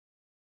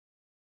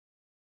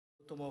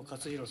Otomo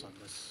Katsuhiro-san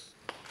です。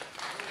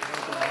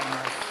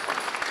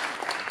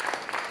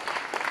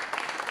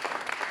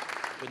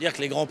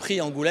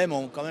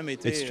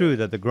It's true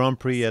that the Grand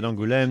Prix at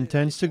Angoulême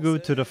tends to go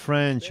to the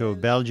French or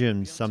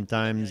Belgians,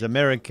 sometimes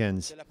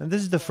Americans. And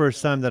this is the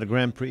first time that a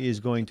Grand Prix is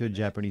going to a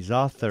Japanese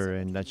author,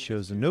 and that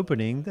shows an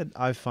opening that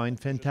I find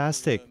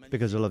fantastic,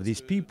 because all of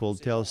these people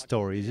tell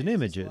stories and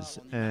images,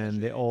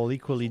 and they're all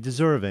equally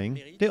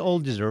deserving. They all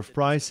deserve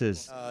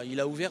prizes.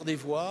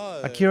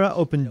 Akira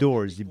opened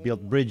doors, he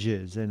built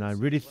bridges, and I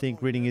really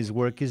think reading his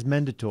work is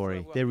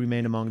mandatory. They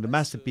remain among the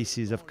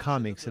masterpieces of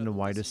comics in a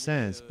wider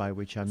sense, by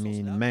which I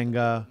mean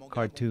manga,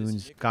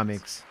 cartoons,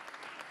 comics.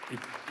 Et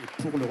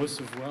pour le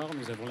recevoir,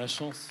 nous avons la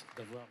chance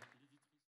d'avoir